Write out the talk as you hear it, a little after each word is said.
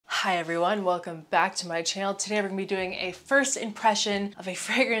Hi everyone, welcome back to my channel. Today we're gonna be doing a first impression of a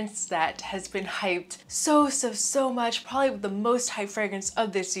fragrance that has been hyped so much, probably the most hyped fragrance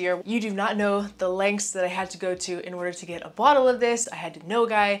of this year. You do not know the lengths that I had to go to in order to get a bottle of this. I had to know a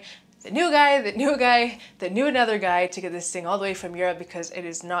guy that knew a guy that knew a guy that knew another guy to get this thing all the way from Europe because it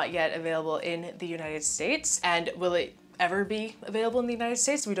is not yet available in the United States. And will it ever be available in the United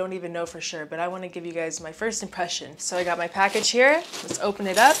States? We don't even know for sure, but I want to give you guys my first impression. So I got my package here. Let's open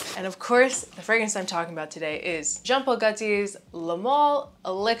it up. And of course, the fragrance I'm talking about today is Jean Paul Gaultier's Le Male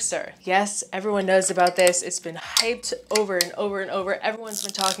ELIXIR. Yes, everyone knows about this. It's been hyped over and over and over. Everyone's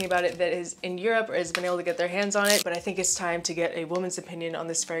been talking about it that is in Europe or has been able to get their hands on it, but I think it's time to get a woman's opinion on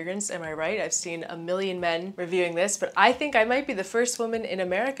this fragrance. Am I right? I've seen a million men reviewing this, but I think I might be the first woman in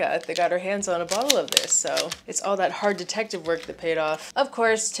America that got her hands on a bottle of this. So it's all that hard detective work that paid off. Of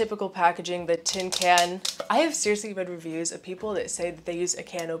course, typical packaging, the tin can. I have seriously read reviews of people that say that they use a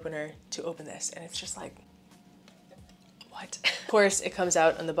can opener to open this, and it's just like, what? Of course, it comes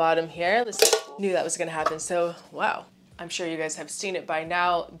out on the bottom here. Knew that was gonna happen, so wow. I'm sure you guys have seen it by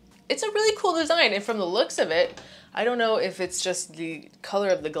now. It's a really cool design, and from the looks of it, I don't know if it's just the color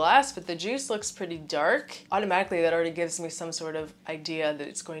of the glass, but the juice looks pretty dark. Automatically, that already gives me some sort of idea that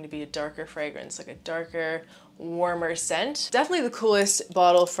it's going to be a darker fragrance, like a darker, warmer scent. Definitely the coolest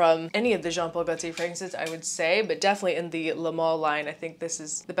bottle from any of the Jean Paul Gaultier fragrances, I would say, but definitely in the Le Male line, I think this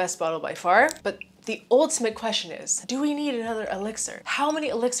is the best bottle by far. But the ultimate question is, do we need another elixir? How many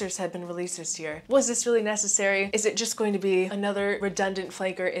elixirs have been released this year? Was this really necessary? Is it just going to be another redundant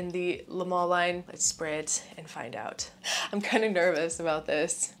flanker in the Le Male line? Let's spray it and find out. I'm kind of nervous about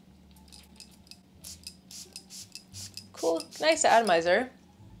this. Cool, nice atomizer.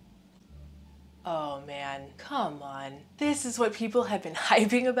 Oh man, come on. This is what people have been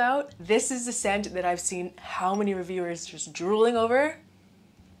hyping about. This is the scent that I've seen how many reviewers just drooling over.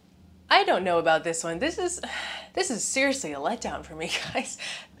 I don't know about this one. This is seriously a letdown for me, guys.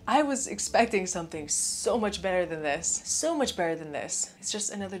 I was expecting something so much better than this. So much better than this. It's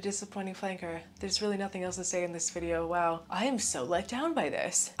just another disappointing flanker. There's really nothing else to say in this video. Wow, I am so let down by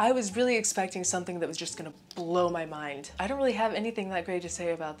this. I was really expecting something that was just gonna blow my mind. I don't really have anything that great to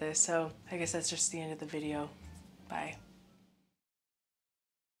say about this, so I guess that's just the end of the video. Bye.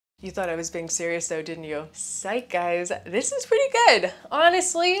 You thought I was being serious though, didn't you? Psych, guys. This is pretty good.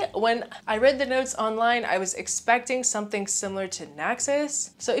 Honestly, when I read the notes online, I was expecting something similar to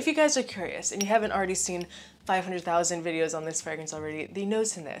Naxos. So if you guys are curious and you haven't already seen 500,000 videos on this fragrance already, the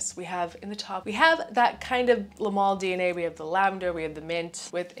notes in this, we have in the top, we have that kind of Le Male DNA. We have the lavender, we have the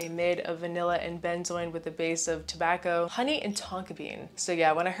mint with a mid of vanilla and benzoin with a base of tobacco, honey, and tonka bean. So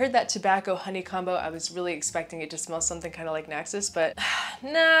yeah, when I heard that tobacco honey combo, I was really expecting it to smell something kind of like Naxos, but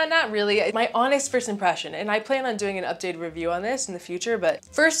nah, not really. My honest first impression, and I plan on doing an updated review on this in the future, but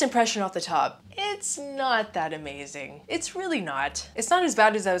first impression off the top, it's not that amazing. It's really not. It's not as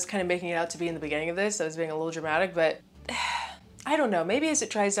bad as I was kind of making it out to be in the beginning of this. I was being a little dramatic, but I don't know. Maybe as it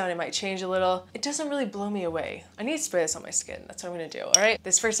dries down, it might change a little. It doesn't really blow me away. I need to spray this on my skin. That's what I'm gonna do, all right?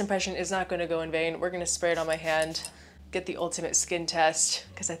 This first impression is not gonna go in vain. We're gonna spray it on my hand, get the ultimate skin test,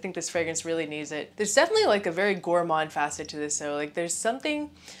 because I think this fragrance really needs it. There's definitely like a very gourmand facet to this though. Like there's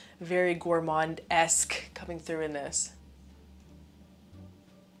something very gourmand-esque coming through in this.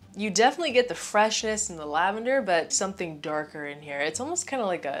 You definitely get the freshness and the lavender, but something darker in here. It's almost kind of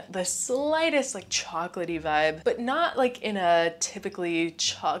like the slightest like chocolatey vibe, but not like in a typically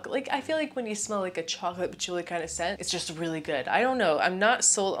chocolate. Like I feel like when you smell like a chocolate patchouli kind of scent, it's just really good. I don't know. I'm not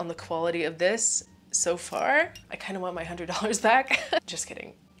sold on the quality of this so far. I kind of want my $100 back. Just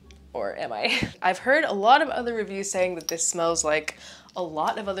kidding. Or am I? I've heard a lot of other reviews saying that this smells like a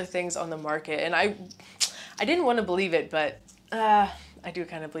lot of other things on the market, and I didn't want to believe it, but I do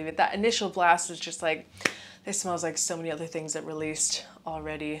kind of believe it. That initial blast was just like, this smells like so many other things that released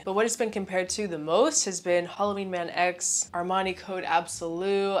already. But what it's been compared to the most has been Halloween Man X, Armani Code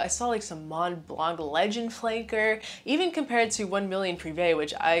Absolute. I saw like some Mont Blanc Legend flanker, even compared to 1 Million Privé,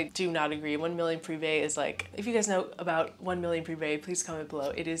 which I do not agree. 1 Million Privé is like, if you guys know about 1 Million Privé, please comment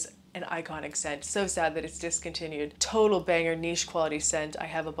below. It is an iconic scent. So sad that it's discontinued. Total banger, niche quality scent. I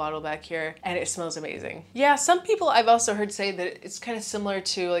have a bottle back here and it smells amazing. Yeah, some people I've also heard say that it's kind of similar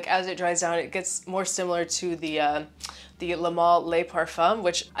to, like as it dries down, it gets more similar to the Le Male Le Parfum,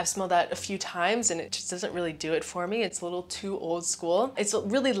 which I've smelled that a few times and it just doesn't really do it for me. It's a little too old school. It's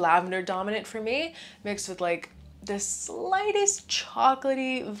really lavender dominant for me, mixed with like the slightest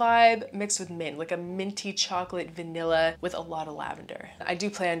chocolatey vibe mixed with mint, like a minty chocolate vanilla with a lot of lavender. I do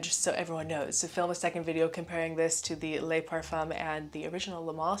plan, just so everyone knows, to film a second video comparing this to the Le Parfum and the original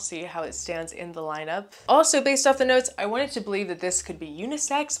Le Male, see how it stands in the lineup. Also, based off the notes, I wanted to believe that this could be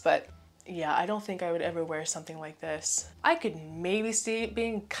unisex, but yeah, I don't think I would ever wear something like this. I could maybe see it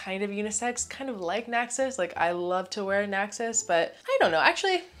being kind of unisex, kind of like Naxos. Like, I love to wear Naxos, but I don't know.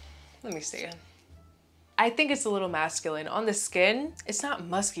 Actually, let me see. I think it's a little masculine. On the skin, it's not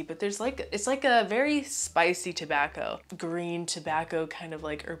musky, but there's like, it's like a very spicy tobacco, green tobacco, kind of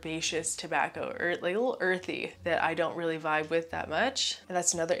like herbaceous tobacco, or like a little earthy, that I don't really vibe with that much. And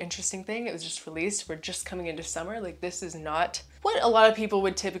that's another interesting thing. It was just released. We're just coming into summer. Like, this is not what a lot of people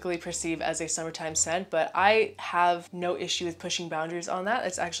would typically perceive as a summertime scent, but I have no issue with pushing boundaries on that.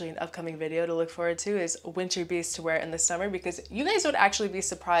 It's actually an upcoming video to look forward to, is winter beasts to wear in the summer, because you guys would actually be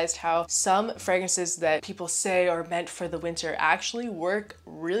surprised how some fragrances that people say are meant for the winter actually work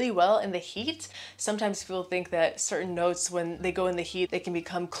really well in the heat. Sometimes people think that certain notes, when they go in the heat, they can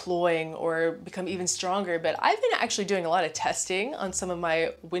become cloying or become even stronger, but I've been actually doing a lot of testing on some of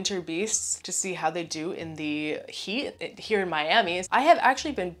my winter beasts to see how they do in the heat here in Miami. I have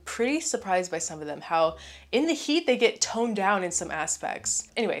actually been pretty surprised by some of them, how in the heat they get toned down in some aspects.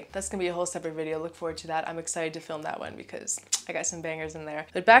 Anyway, that's gonna be a whole separate video. Look forward to that. I'm excited to film that one because I got some bangers in there.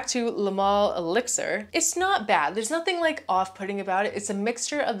 But back to Le Male ELIXIR. It's not bad. There's nothing like off-putting about it. It's a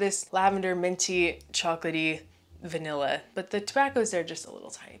mixture of this lavender, minty, chocolatey, vanilla, but the tobaccos are just a little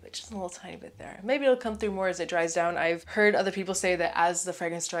tiny bit, just a little tiny bit there. Maybe it'll come through more as it dries down. I've heard other people say that as the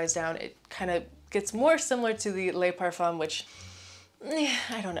fragrance dries down, it kind of gets more similar to the Le Parfum, which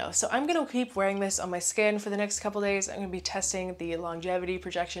I don't know. So I'm gonna keep wearing this on my skin for the next couple days. I'm gonna be testing the longevity,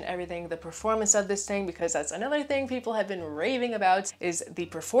 projection, everything, the performance of this thing, because that's another thing people have been raving about, is the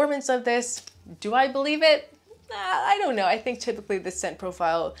performance of this. Do I believe it? I don't know. I think typically the scent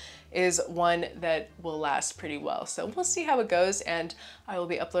profile is one that will last pretty well. So we'll see how it goes, and I will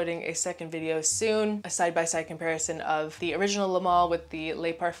be uploading a second video soon, a side-by-side comparison of the original Le Male with the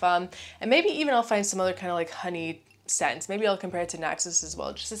Le Parfum, and maybe even I'll find some other kind of like honey scents. Maybe I'll compare it to Naxos as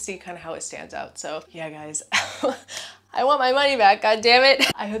well, just to see kind of how it stands out. So yeah, guys. I want my money back, god damn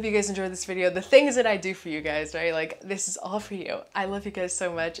it. I hope you guys enjoyed this video. The things that I do for you guys, right? Like, this is all for you. I love you guys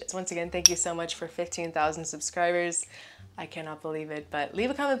so much. Once again, thank you so much for 15,000 subscribers. I cannot believe it, but leave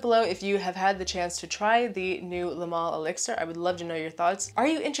a comment below if you have had the chance to try the new Le Male ELIXIR. I would love to know your thoughts. Are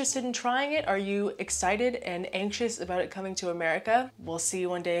you interested in trying it? Are you excited and anxious about it coming to America? We'll see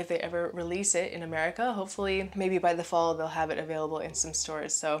one day if they ever release it in America. Hopefully, maybe by the fall, they'll have it available in some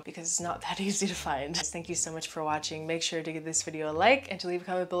stores, so, because it's not that easy to find. Thank you so much for watching. Make sure to give this video a like and to leave a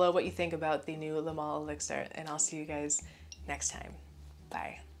comment below what you think about the new Le Male ELIXIR, and I'll see you guys next time.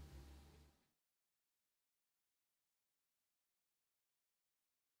 Bye.